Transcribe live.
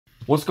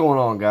What's going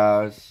on,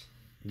 guys?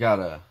 Got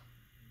a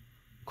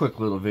quick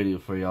little video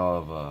for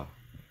y'all of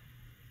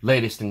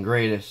latest and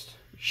greatest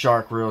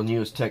shark reel,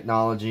 newest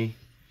technology.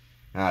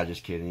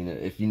 Just kidding.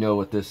 If you know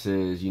what this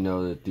is, you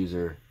know that these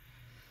are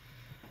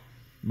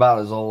about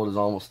as old as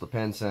almost the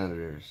Penn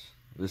Senators.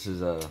 This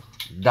is a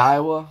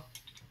Daiwa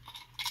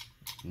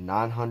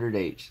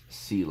 900H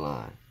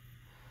Sealine.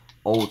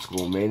 Old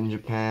school, made in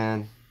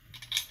Japan.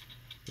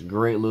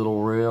 Great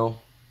little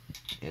reel.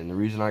 And the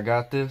reason I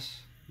got this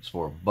is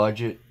for a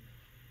budget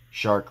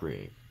shark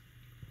rig.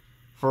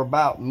 For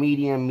about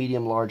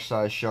medium large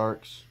size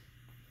sharks,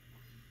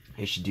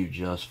 it should do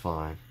just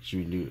fine.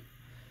 The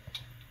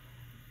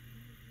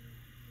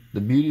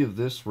beauty of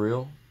this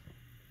reel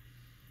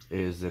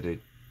is that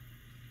it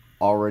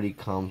already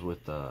comes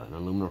with an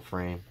aluminum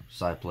frame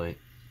side plate,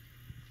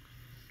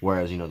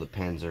 whereas the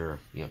Penns are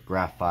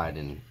graphite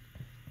and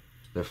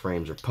their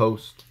frames are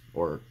post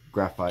or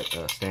graphite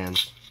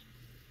stands.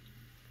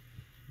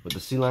 But the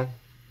Sealine,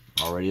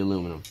 already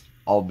aluminum,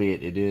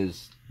 albeit it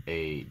is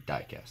a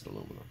die-cast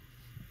aluminum.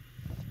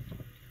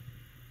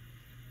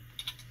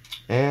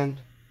 And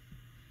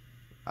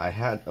I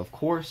had to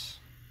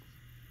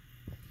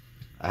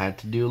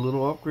do a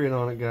little upgrade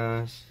on it,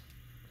 guys.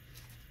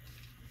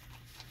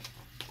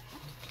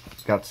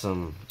 It's got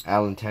some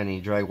Alan Tani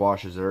drag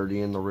washers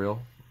already in the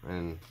reel,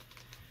 and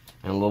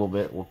in a little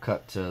bit we'll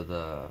cut to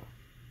the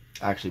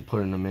actually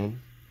putting them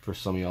in for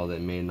some of y'all that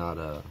may not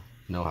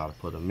know how to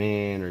put them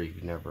in, or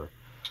you've never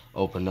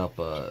opened up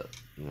a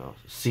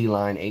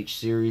Sealine H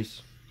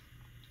series.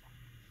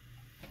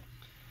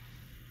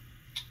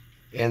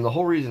 And the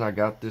whole reason I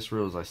got this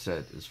reel, as I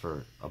said, is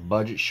for a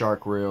budget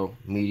shark reel,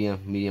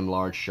 medium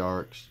large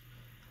sharks.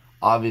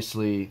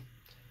 Obviously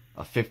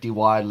a 50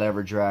 wide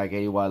lever drag,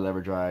 80 wide lever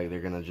drag,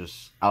 they're gonna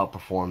just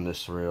outperform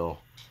this reel,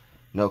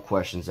 no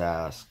questions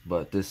asked.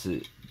 But this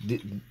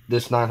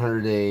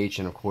 900H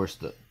and of course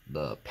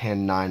the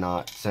Penn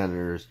 9/0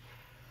 Senators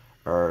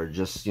are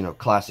just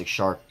classic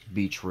shark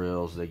beach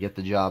reels. They get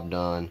the job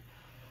done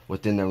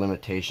within their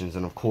limitations,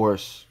 and of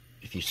course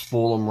if you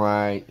spool them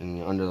right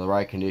and under the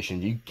right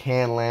conditions, you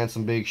can land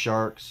some big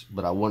sharks,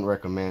 but I wouldn't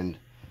recommend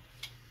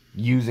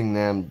using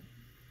them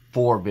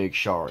for big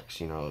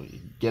sharks. You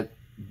get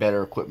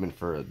better equipment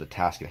for the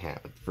task at hand.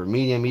 But for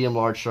medium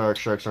large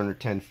sharks under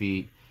 10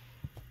 feet,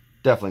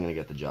 definitely gonna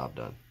get the job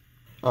done.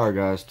 Alright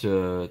guys,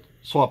 to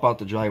swap out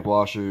the drag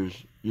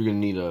washers, you're gonna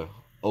need to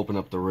open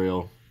up the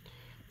reel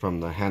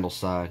from the handle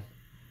side.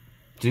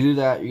 To do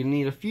that, you're gonna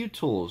need a few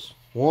tools.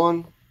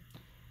 One,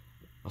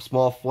 a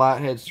small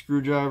flathead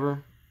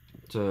screwdriver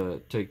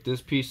to take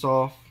this piece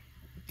off.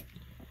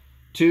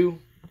 Two,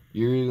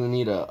 you're either gonna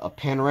need a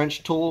pen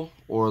wrench tool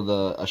or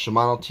a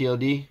Shimano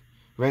TLD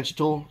wrench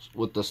tool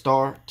with the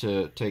star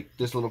to take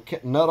this little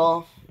nut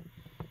off.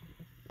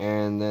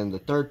 And then the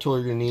third tool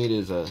you're gonna need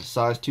is a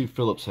size 2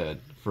 Phillips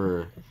head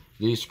for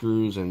these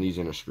screws and these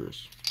inner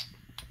screws.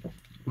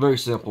 Very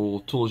simple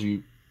tools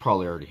you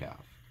probably already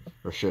have,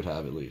 or should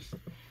have at least.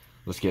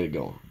 Let's get it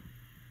going.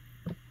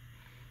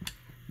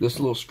 This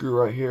little screw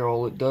right here,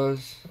 all it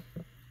does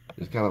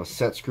is kind of a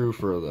set screw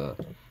for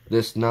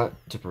this nut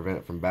to prevent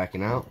it from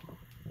backing out.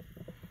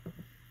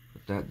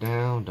 Put that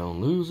down,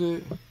 don't lose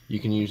it. You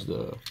can use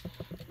the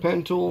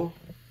pen tool.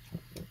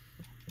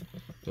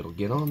 It'll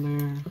get on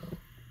there.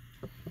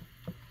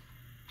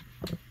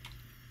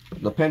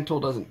 The pen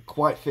tool doesn't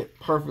quite fit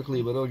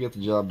perfectly, but it'll get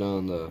the job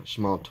done. The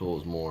Shimano tool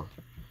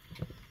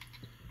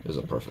is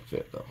a perfect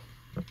fit though.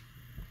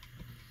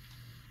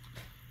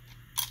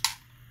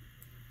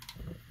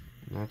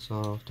 That's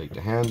off. Take the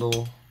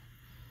handle.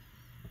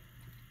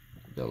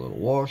 Got a little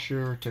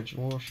washer,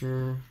 tension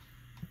washer,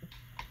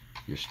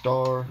 your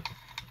star,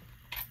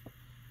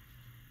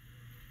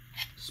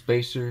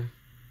 spacer,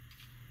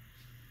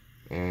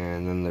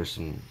 and then there's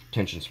some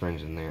tension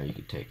springs in there you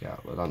can take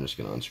out. But I'm just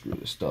gonna unscrew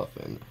this stuff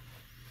and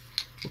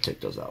we'll take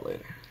those out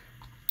later.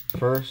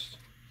 First,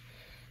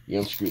 you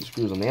unscrew the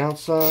screws on the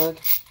outside.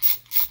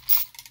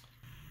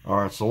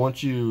 Alright, so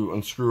once you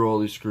unscrew all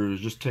these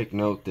screws, just take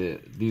note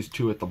that these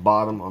two at the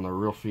bottom on the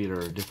reel feet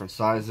are different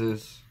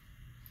sizes,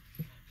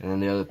 and then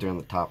the other three on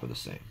the top are the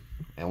same.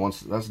 And once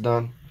that's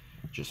done,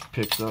 just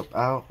picks up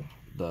out,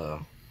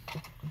 the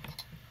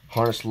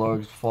harness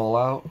lugs fall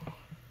out,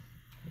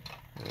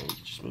 and you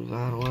just move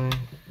that away,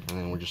 and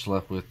then we're just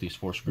left with these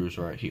 4 screws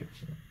right here.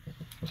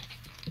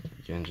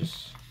 Again,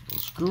 just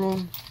unscrew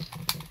them.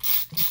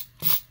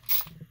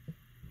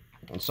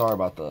 I'm sorry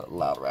about the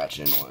loud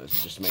ratcheting noise.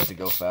 It just makes it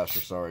go faster.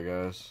 Sorry,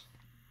 guys.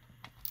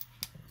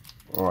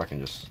 Or I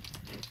can just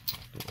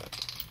do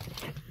that.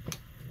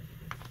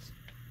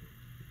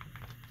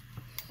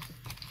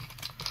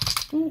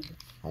 Ooh,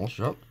 almost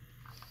up.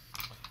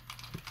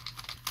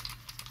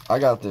 I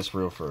got this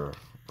reel for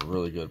a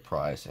really good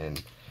price,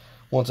 and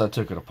once I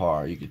took it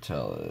apart, you could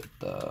tell that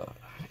the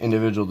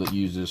individual that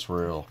used this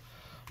reel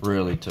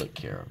really took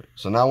care of it.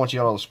 So now once you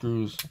got all the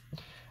screws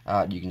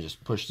out, you can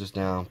just push this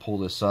down, pull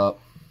this up,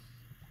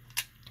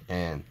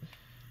 and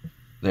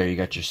there you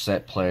got your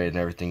set plate and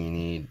everything you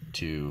need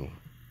to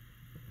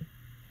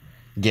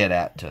get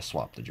at to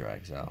swap the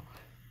drags out.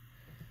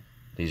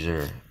 These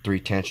are 3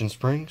 tension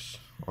springs.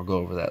 I'll go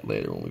over that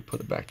later when we put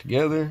it back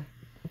together.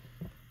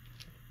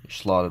 Your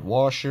slotted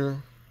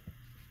washer.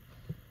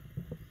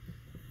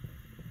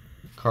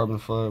 Carbon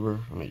fiber.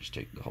 Let me just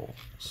take the whole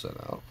set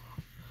out.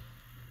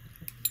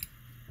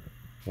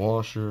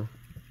 Washer.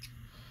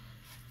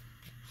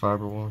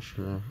 Fiber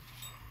washer.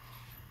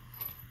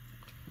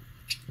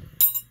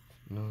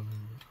 No.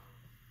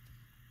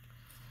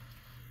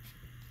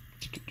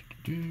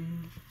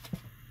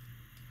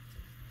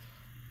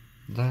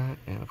 That,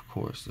 and of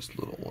course this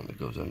little one that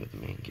goes under the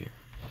main gear.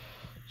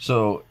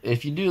 So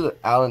if you do the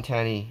Alan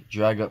Tani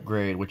drag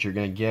upgrade, what you're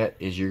going to get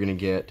is you're going to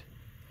get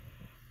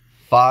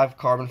 5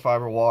 carbon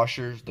fiber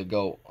washers that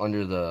go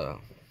under the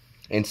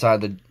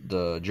inside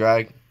the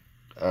drive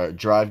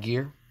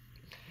gear,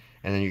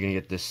 and then you're going to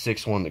get this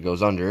 6th one that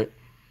goes under it,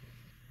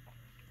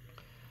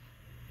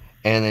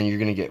 and then you're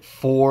going to get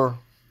 4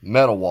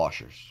 metal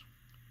washers,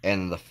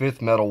 and the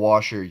 5th metal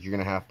washer you're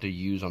going to have to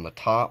use on the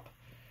top.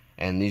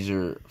 And these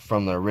are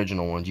from the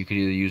original ones. You could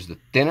either use the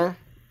thinner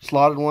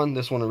slotted one.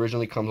 This one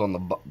originally comes on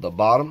the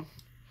bottom,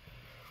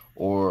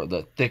 or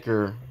the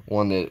thicker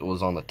one that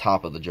was on the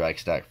top of the drag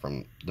stack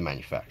from the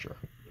manufacturer.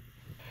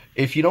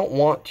 If you don't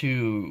want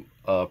to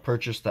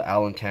purchase the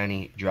Alan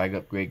Tani drag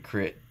upgrade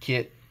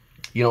kit,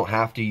 you don't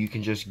have to. You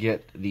can just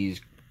get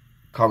these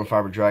carbon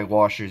fiber drag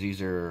washers.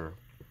 These are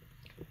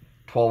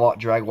 12-aught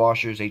drag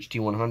washers,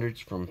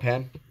 HT100s from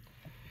Penn.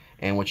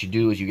 And what you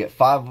do is you get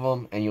 5 of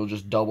them, and you'll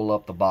just double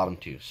up the bottom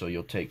 2. So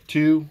you'll take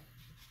 2,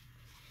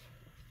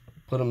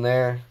 put them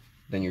there,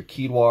 then your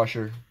keyed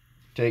washer,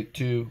 take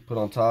 2, put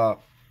on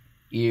top,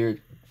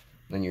 eared,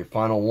 then your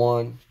final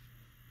 1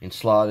 and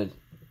slotted.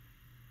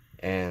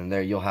 And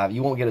there you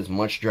won't get as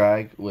much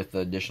drag with the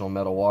additional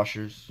metal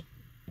washers,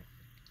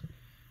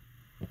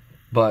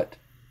 but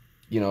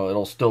you know,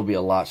 it'll still be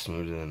a lot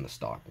smoother than the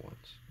stock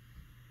ones.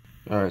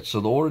 Alright, so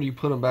the order you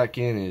put them back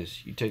in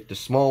is you take the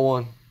small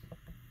one,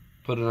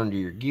 put it under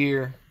your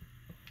gear,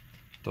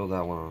 throw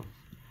that one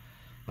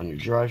on your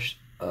drive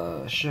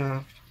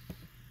shaft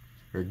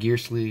or gear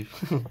sleeve.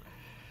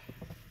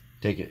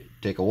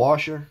 Take a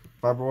washer,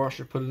 fiber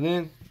washer, put it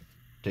in.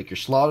 Take your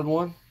slotted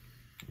one.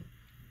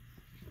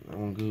 That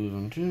one goes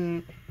on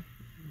too.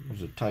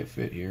 There's a tight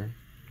fit here.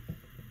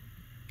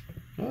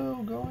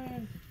 Oh, go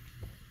in.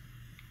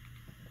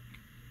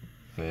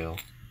 Fail.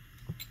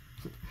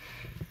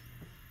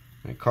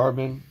 And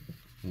carbon.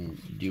 And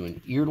you do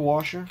an eared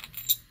washer.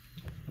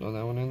 Throw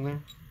that one in there.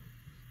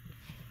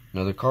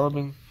 Another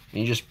carbon.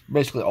 And you just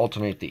basically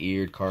alternate the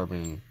eared,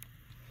 carbon,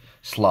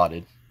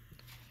 slotted.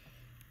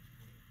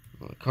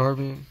 Another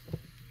carbon.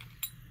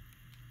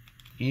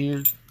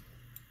 Eared.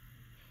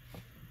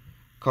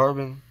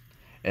 Carbon.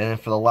 And then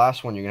for the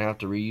last one, you're going to have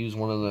to reuse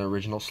one of the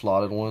original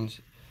slotted ones.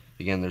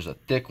 Again, there's a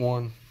thick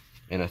one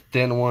and a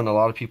thin one. A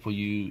lot of people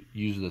use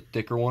the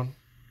thicker one.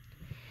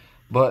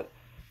 But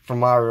for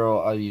my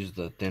reel, I use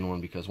the thin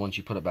one because once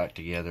you put it back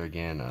together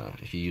again,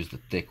 if you use the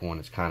thick one,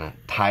 it's kind of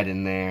tight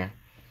in there.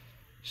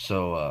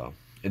 So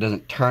it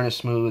doesn't turn as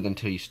smooth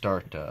until you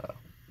start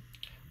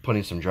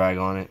putting some drag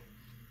on it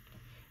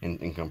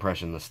and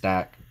compressing the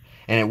stack.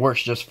 And it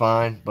works just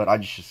fine, but I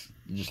just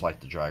like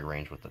the drag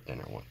range with the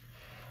thinner one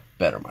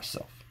better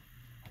myself.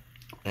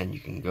 And you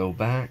can go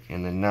back,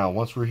 and then now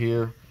once we're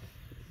here,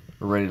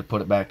 we're ready to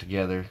put it back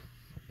together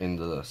in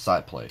the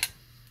side plate.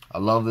 I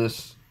love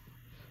this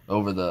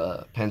over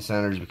the Penn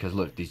centers because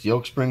look, these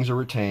yoke springs are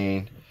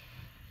retained,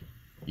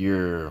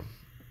 your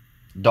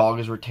dog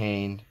is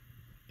retained,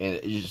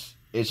 and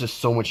it's just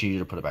so much easier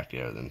to put it back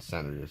together than the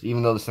centers.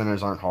 Even though the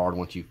centers aren't hard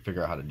once you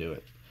figure out how to do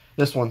it.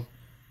 This one,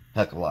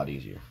 heck of a lot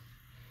easier.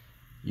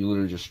 You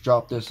literally just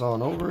drop this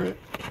on over it.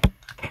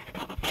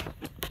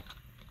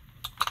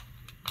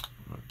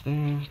 Right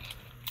there.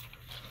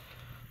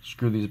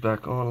 Screw these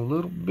back on a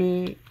little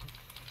bit.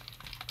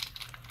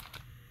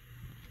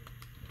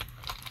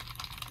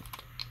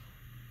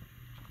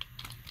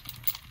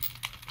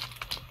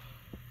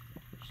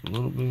 Just a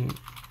little bit.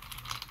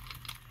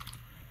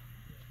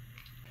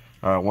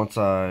 Alright, once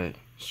I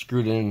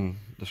screwed in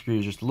the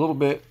screws just a little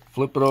bit,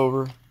 flip it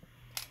over.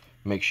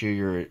 Make sure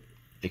your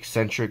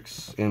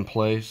eccentrics in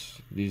place.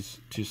 These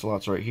 2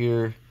 slots right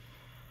here,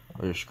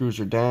 or your screws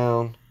are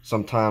down.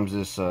 Sometimes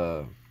this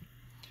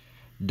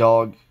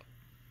dog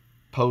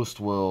post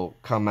will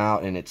come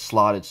out and it's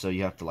slotted, so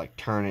you have to like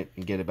turn it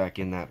and get it back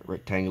in that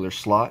rectangular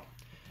slot.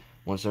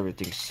 Once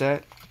everything's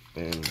set,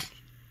 then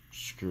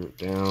screw it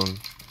down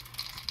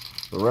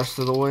the rest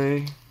of the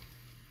way.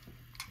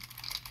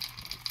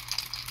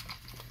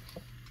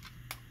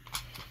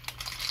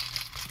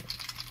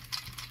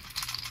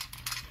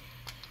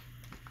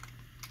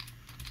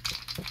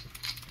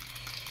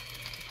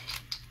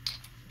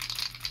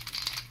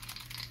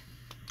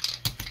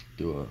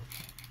 Do a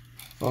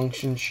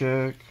function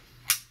check.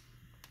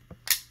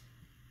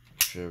 Make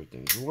sure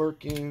everything's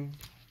working.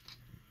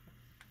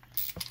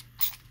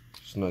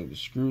 Snug the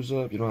screws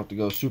up. You don't have to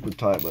go super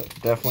tight, but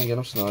definitely get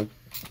them snug.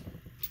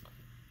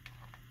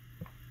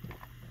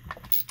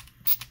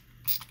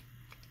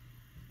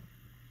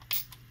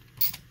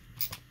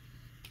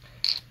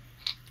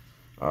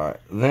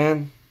 Alright,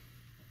 then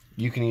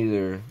you can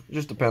either,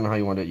 just depend on how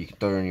you want it, you can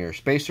throw in your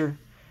spacer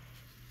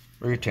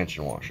or your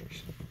tension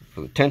washers.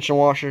 For the tension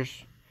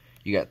washers,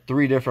 you got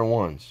 3 different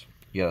ones.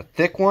 You got a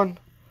thick one,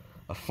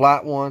 a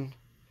flat one,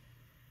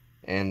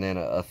 and then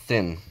a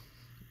thinner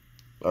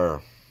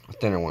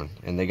one.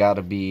 And they got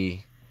to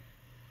be,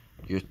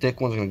 your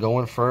thick one's going to go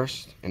in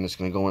first, and it's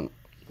going to go in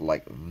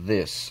like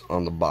this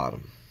on the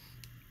bottom.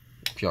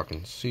 If y'all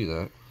can see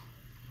that.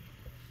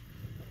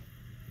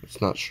 It's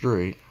not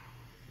straight.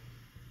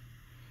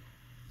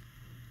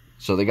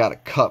 So they got to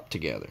cup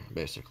together,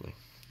 basically.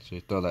 So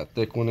you throw that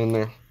thick one in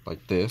there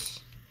like this,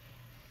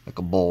 like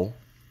a bowl.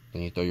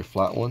 Then you throw your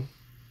flat one,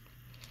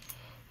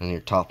 and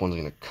your top one's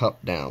going to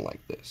cup down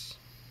like this.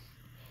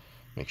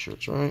 Make sure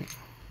it's right.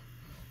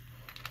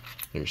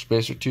 Put your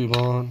spacer tube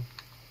on,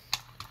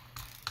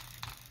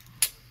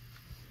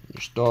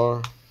 your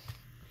star,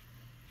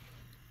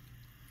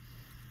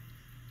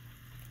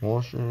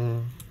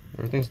 washer.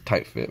 Everything's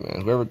tight fit,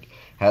 man. Whoever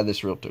had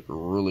this reel took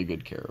really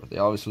good care of it. They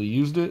obviously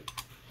used it,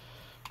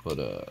 but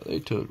they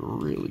took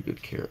really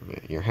good care of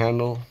it. Your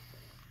handle,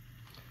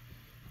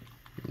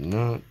 your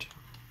nut,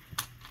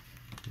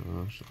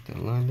 set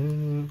that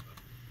lined up.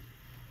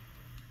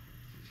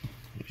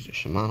 Use your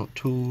Shimano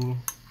tool.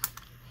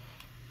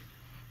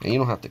 And you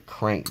don't have to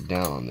crank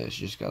down on this.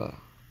 You just gotta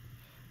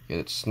get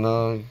it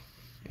snug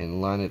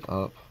and line it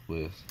up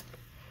with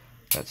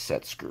that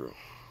set screw.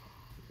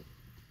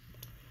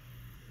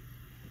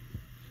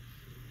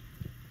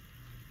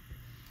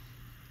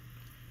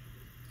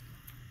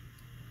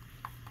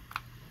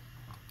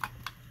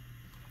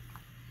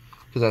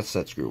 Because that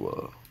set screw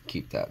will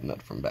keep that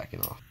nut from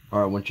backing off.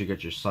 Alright, once you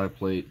get your side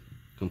plate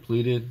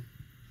completed,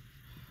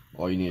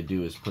 all you need to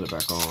do is put it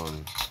back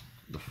on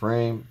the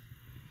frame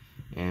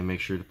and make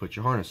sure to put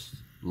your harness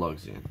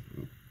lugs in.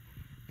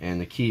 And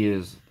the key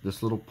is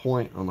this little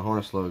point on the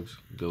harness lugs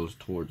goes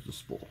towards the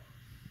spool.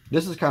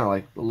 This is kind of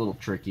like a little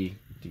tricky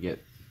to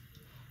get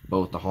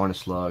both the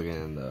harness lug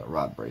and the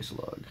rod brace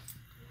lug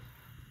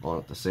on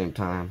at the same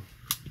time.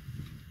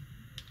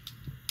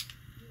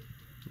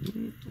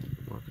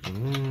 Work it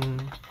in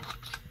there.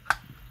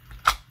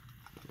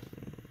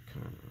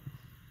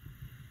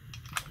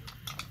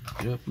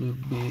 Get up a little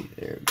bit.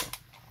 There we go.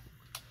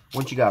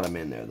 Once you got them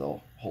in there,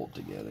 they'll hold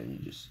together, and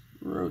you just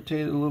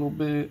rotate it a little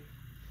bit.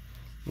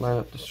 Line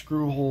up the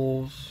screw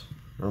holes.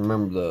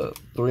 Remember the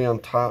 3 on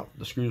top.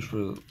 The screws for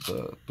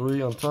the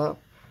 3 on top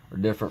are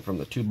different from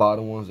the 2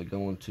 bottom ones that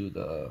go into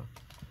the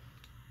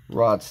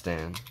rod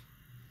stand.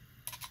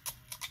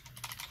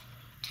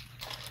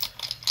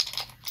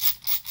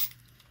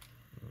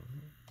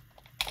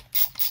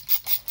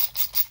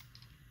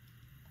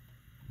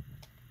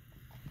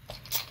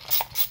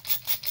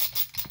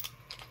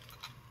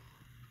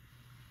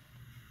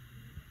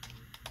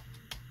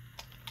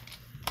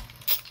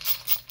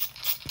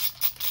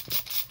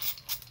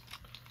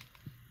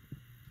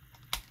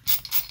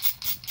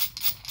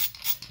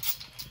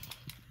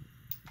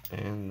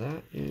 And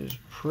that is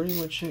pretty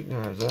much it,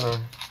 guys.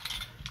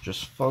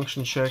 Just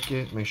function check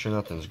it, make sure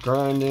nothing's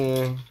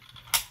grinding,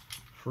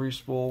 free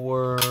spool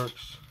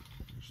works,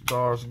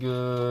 star's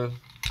good.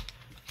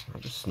 I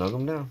just snug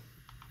them down.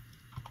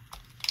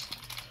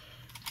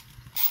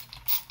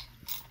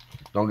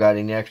 Don't got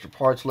any extra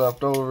parts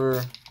left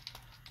over,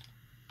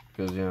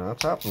 because you know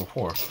that's happened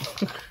before.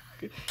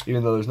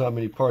 Even though there's not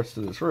many parts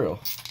to this reel.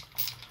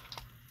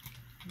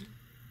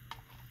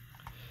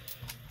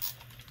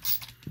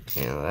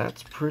 And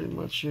that's pretty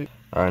much it.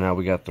 Alright, now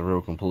we got the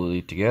reel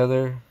completely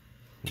together.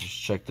 Just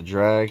check the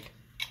drag.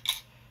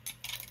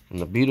 And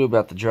the beauty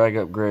about the drag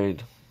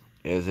upgrade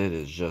is it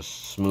is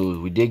just smooth.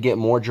 We did get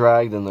more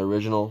drag than the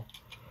original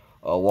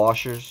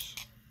washers.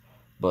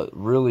 But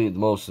really the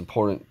most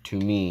important to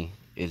me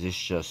is it's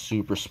just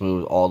super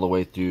smooth all the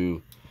way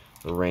through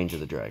the range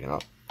of the drag.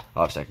 And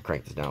obviously I can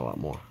crank this down a lot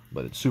more.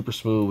 But it's super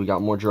smooth. We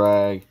got more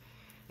drag.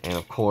 And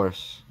of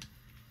course,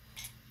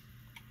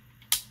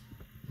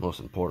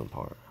 most important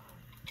part.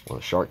 When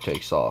the shark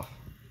takes off,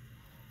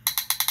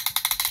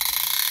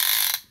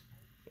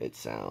 it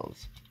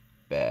sounds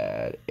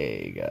bad,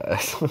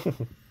 guys.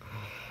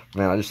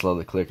 Man, I just love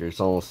the clicker. It's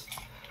almost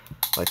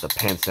like the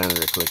Penn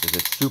Senator clickers.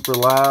 It's super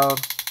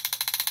loud,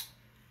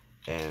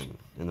 and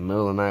in the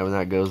middle of the night when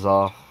that goes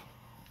off,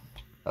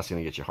 that's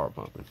gonna get your heart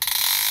pumping.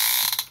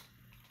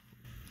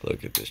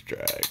 Look at this drag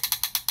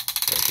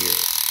right here.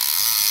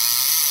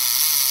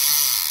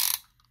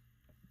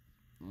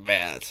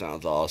 Man, that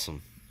sounds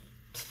awesome.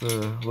 It's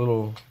the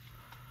little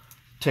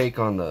take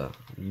on the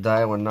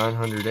Daiwa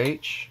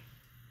 900H.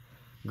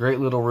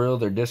 Great little reel.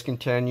 They're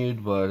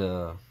discontinued, but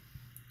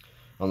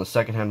on the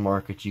secondhand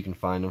market you can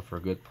find them for a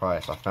good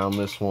price. I found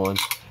this one.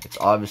 It's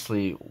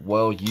obviously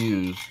well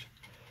used,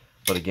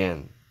 but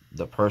again,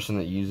 the person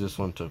that used this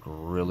one took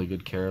really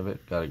good care of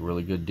it. Got a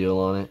really good deal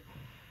on it,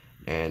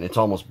 and it's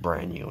almost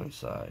brand new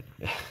inside.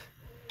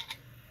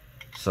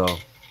 So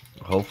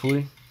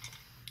hopefully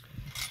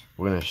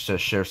we're going to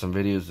share some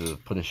videos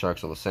of putting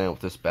sharks on the sand with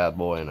this bad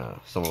boy and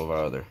some of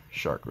our other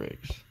shark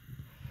rigs.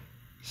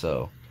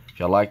 So, if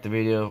y'all like the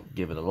video,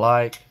 give it a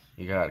like.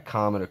 You got a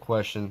comment or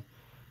question,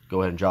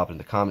 go ahead and drop it in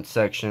the comment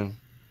section.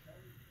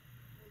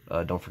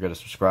 Don't forget to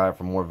subscribe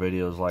for more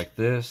videos like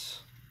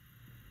this.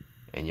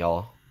 And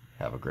y'all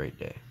have a great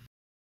day.